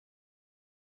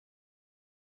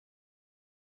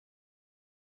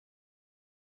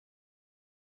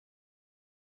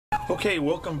Okay,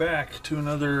 welcome back to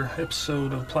another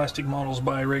episode of Plastic Models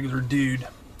by Regular Dude.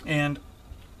 And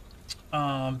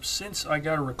since I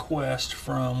got a request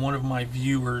from one of my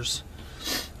viewers,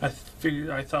 I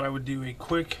thought I would do a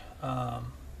quick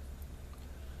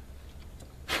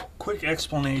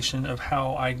explanation of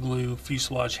how I glue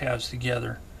fuselage halves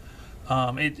together.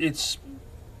 It's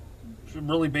a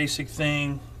really basic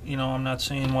thing. You know, I'm not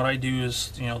saying what I do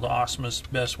is, you know, the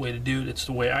awesomest, best way to do it. It's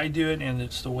the way I do it, and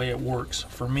it's the way it works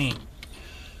for me.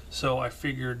 So I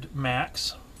figured,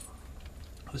 Max,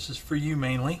 this is for you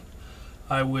mainly,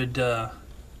 I would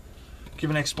give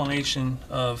an explanation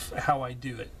of how I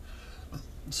do it.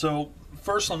 So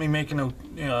first, let me make a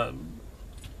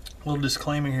little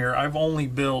disclaimer here. I've only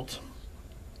built,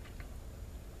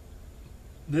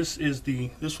 this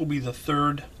will be the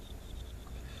third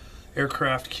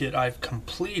aircraft kit I've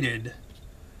completed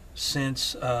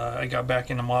since I got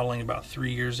back into modeling about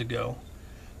 3 years ago.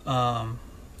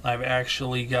 I've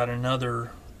actually got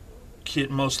another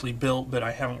kit mostly built, but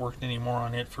I haven't worked anymore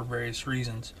on it for various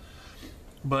reasons.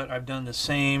 But I've done the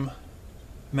same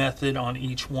method on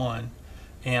each one,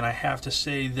 and I have to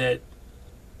say that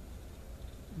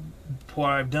what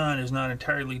I've done is not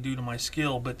entirely due to my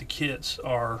skill, but the kits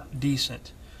are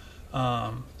decent.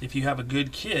 If you have a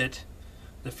good kit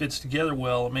that fits together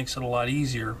well, it makes it a lot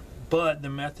easier. But the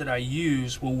method I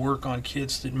use will work on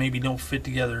kits that maybe don't fit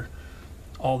together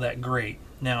all that great.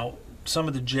 Now, some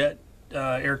of the jet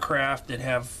aircraft that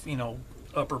have, you know,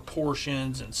 upper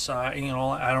portions and side, you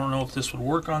know, I don't know if this would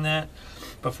work on that.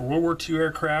 But for World War II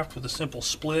aircraft with a simple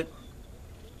split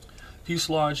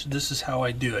fuselage, this is how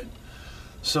I do it.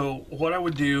 So what I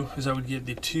would do is I would get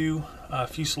the two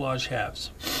fuselage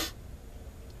halves.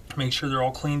 Make sure they're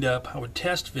all cleaned up. I would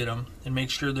test fit them and make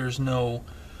sure there's no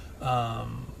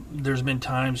there's been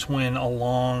times when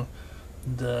along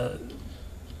the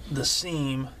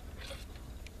seam,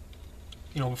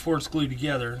 you know, before it's glued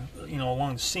together, you know,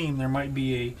 along the seam there might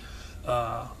be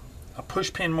a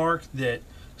push pin mark that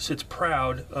sits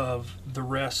proud of the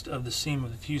rest of the seam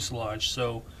of the fuselage.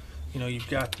 So, you know, you've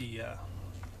got the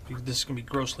this is going to be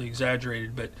grossly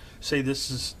exaggerated, but say this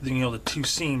is the, you know, the two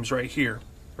seams right here,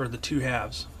 or the two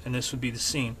halves, and this would be the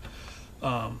seam.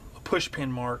 A push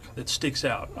pin mark that sticks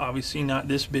out, obviously not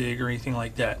this big or anything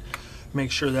like that.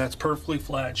 Make sure that's perfectly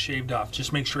flat, shaved off.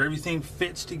 Just make sure everything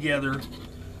fits together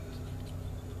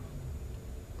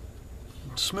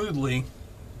smoothly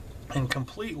and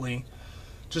completely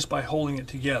just by holding it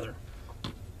together.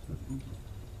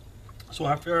 So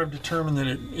after I've determined that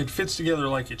it fits together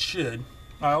like it should,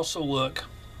 I also look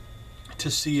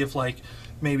to see if, like,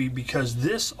 maybe because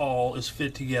this all is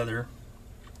fit together,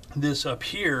 this up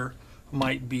here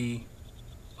might be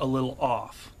a little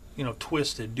off, you know,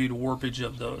 twisted due to warpage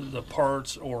of the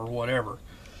parts or whatever.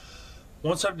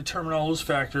 Once I've determined all those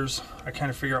factors, I kind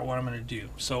of figure out what I'm going to do.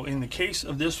 So in the case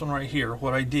of this one right here,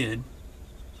 what I did,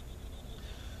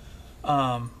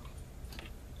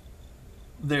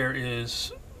 there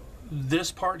is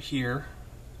this part here,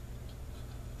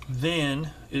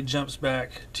 then it jumps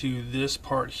back to this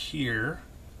part here,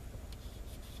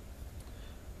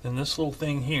 then this little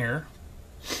thing here,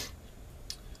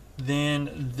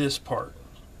 then this part.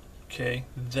 Okay,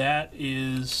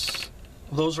 those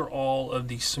are all of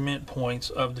the cement points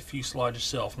of the fuselage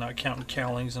itself, not counting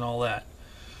cowlings and all that.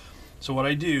 So what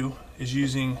I do is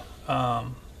using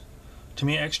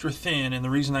Tamiya Extra Thin, and the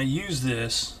reason I use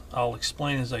this I'll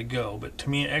explain as I go, but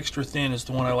Tamiya Extra Thin is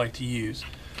the one I like to use.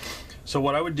 So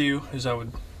what I would do is I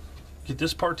would get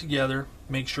this part together,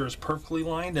 make sure it's perfectly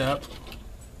lined up,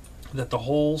 that the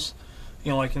holes,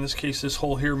 you know, like in this case this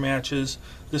hole here matches,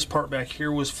 this part back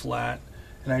here was flat,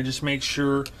 and I just make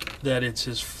sure that it's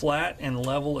as flat and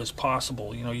level as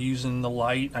possible. You know, using the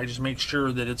light, I just make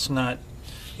sure that it's not,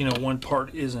 you know, one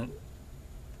part isn't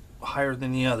higher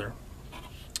than the other.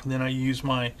 And then I use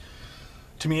my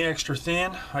Tamiya Extra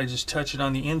Thin, I just touch it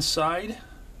on the inside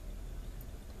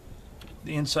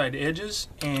edges,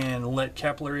 and let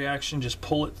capillary action just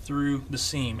pull it through the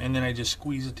seam, and then I just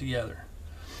squeeze it together.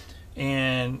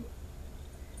 And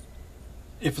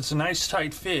if it's a nice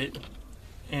tight fit,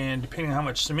 and depending on how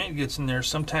much cement gets in there,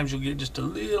 sometimes you'll get just a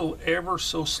little ever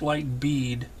so slight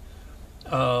bead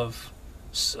of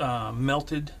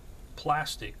melted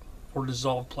plastic or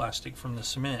dissolved plastic from the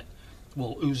cement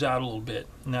will ooze out a little bit,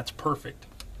 and that's perfect.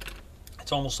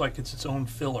 It's almost like it's its own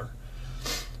filler.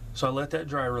 So I let that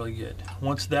dry really good.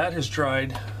 Once that has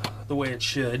dried the way it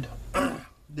should,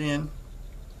 then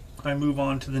I move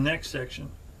on to the next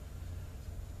section,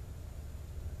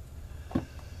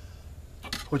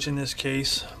 which in this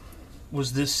case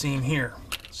was this seam here.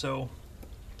 So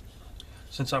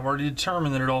since I've already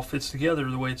determined that it all fits together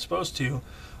the way it's supposed to,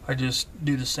 I just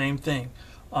do the same thing.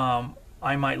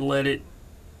 I might let it,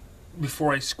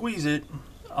 before I squeeze it,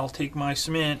 I'll take my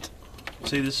cement,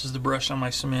 say this is the brush on my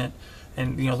cement,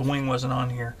 and you know the wing wasn't on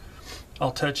here.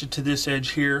 I'll touch it to this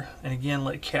edge here, and again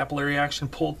let capillary action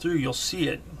pull through. You'll see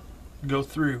it go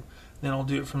through. Then I'll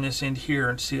do it from this end here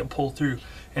and see it pull through.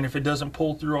 And if it doesn't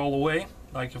pull through all the way,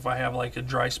 like if I have like a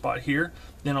dry spot here,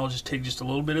 then I'll just take just a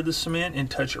little bit of the cement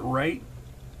and touch it right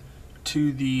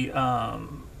to the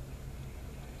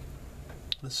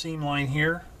seam line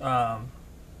here, the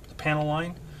panel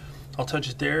line. I'll touch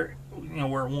it there, you know,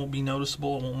 where it won't be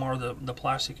noticeable, it won't mar the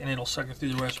plastic, and it'll suck it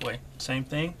through the rest of the way. Same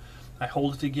thing, I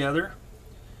hold it together,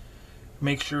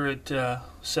 make sure it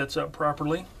sets up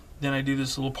properly, then I do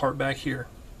this little part back here.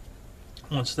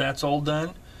 Once that's all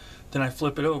done, then I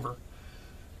flip it over,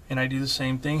 and I do the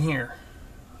same thing here.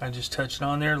 I just touch it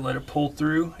on there, let it pull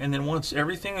through, and then once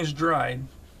everything is dried,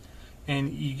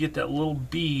 and you get that little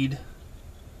bead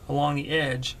along the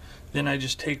edge, then I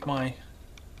just take my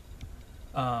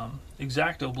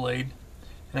X-Acto blade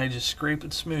and I just scrape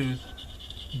it smooth.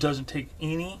 It doesn't take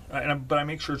any, but I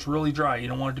make sure it's really dry. You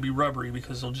don't want it to be rubbery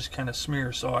because it'll just kind of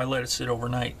smear, so I let it sit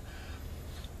overnight.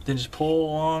 Then just pull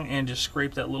along and just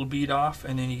scrape that little bead off,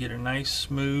 and then you get a nice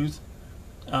smooth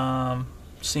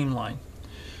seam line.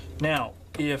 Now,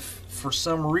 if for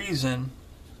some reason,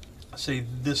 say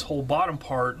this whole bottom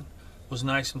part was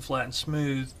nice and flat and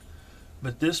smooth,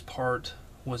 but this part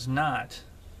was not,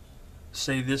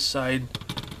 say this side,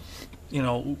 you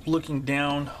know, looking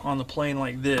down on the plane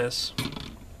like this,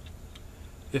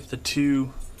 if the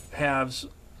two halves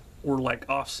were like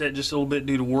offset just a little bit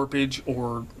due to warpage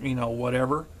or, you know,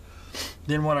 whatever,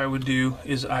 then what I would do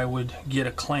is I would get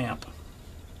a clamp.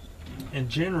 And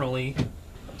generally,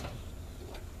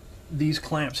 these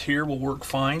clamps here will work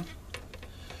fine.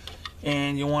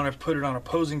 And you want to put it on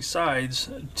opposing sides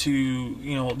to,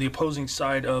 you know, the opposing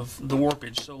side of the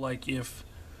warpage. So like if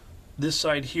this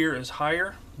side here is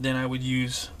higher, then I would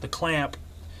use the clamp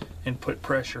and put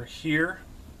pressure here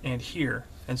and here.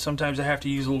 And sometimes I have to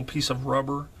use a little piece of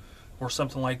rubber or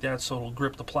something like that so it'll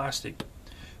grip the plastic.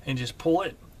 And just pull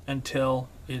it until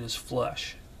it is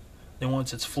flush. Then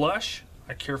once it's flush,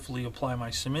 I carefully apply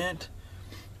my cement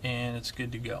and it's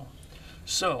good to go.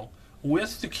 So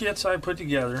with the kits I put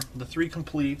together, the 3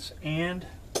 completes and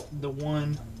the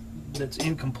one that's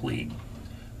incomplete,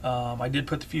 I did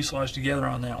put the fuselage together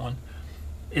on that one.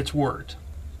 It's worked.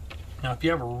 Now if you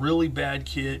have a really bad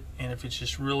kit and if it's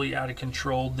just really out of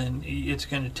control, then it's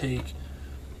going to take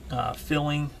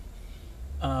filling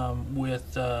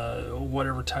with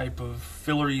whatever type of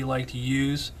filler you like to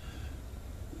use.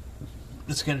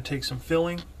 It's going to take some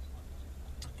filling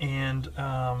and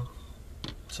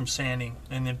some sanding,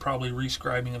 and then probably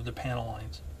rescribing of the panel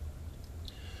lines.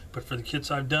 But for the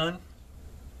kits I've done,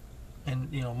 and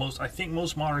you know, I think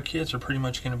most modern kits are pretty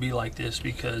much going to be like this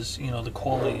because, you know, the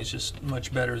quality is just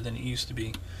much better than it used to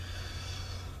be.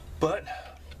 But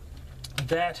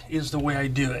that is the way I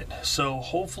do it. So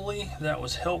hopefully that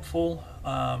was helpful.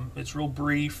 It's real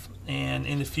brief, and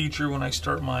in the future when I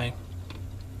start my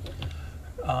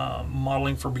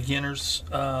modeling for beginners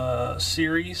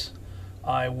series,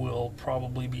 I will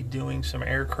probably be doing some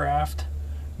aircraft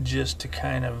just to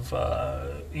kind of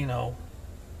you know,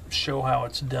 show how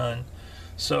it's done.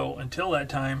 So until that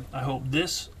time, I hope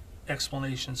this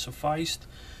explanation sufficed,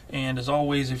 and as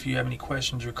always, if you have any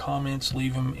questions or comments,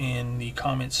 leave them in the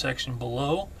comment section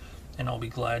below and I'll be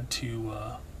glad to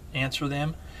answer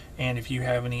them. And if you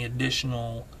have any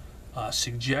additional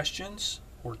suggestions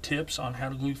or tips on how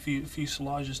to glue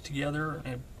fuselages together,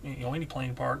 and you know, any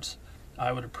plane parts,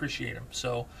 I would appreciate them.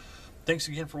 So thanks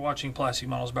again for watching Plastic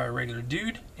Models by a Regular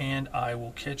Dude, and I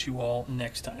will catch you all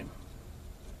next time.